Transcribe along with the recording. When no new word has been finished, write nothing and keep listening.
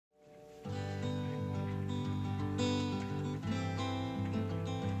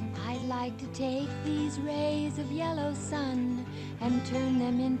like to take these rays of yellow sun and turn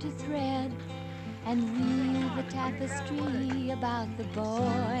them into thread and weave a tapestry about the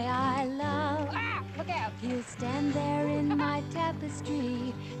boy I love. Look out! He'll stand there in my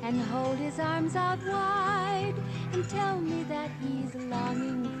tapestry and hold his arms out wide and tell me that he's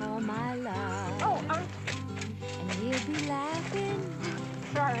longing for my love. Oh, And we'll be laughing,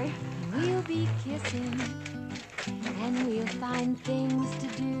 sorry. we'll be kissing, and we'll find things to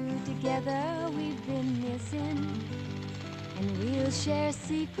do together we've been missing. And we'll share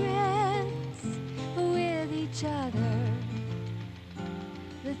secrets with each other,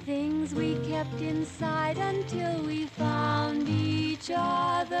 the things we kept inside until we found each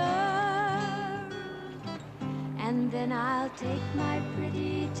other. And then I'll take my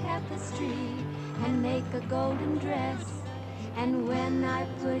pretty tapestry and make a golden dress, and when I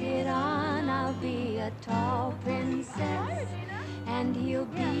put it on, I'll be a tall princess. And he'll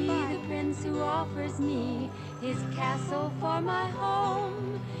be the prince who offers me his castle for my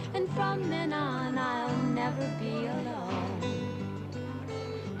home. And from then on, I'll never be alone.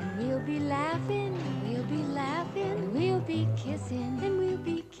 And we'll be laughing, we'll be laughing, we'll be kissing, and we'll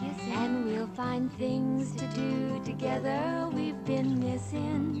be kissing. And we'll find things to do together we've been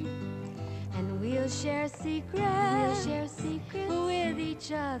missing. And we'll share secrets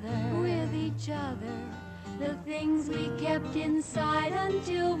with each other, the things we kept inside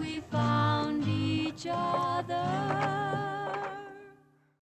until we found each other.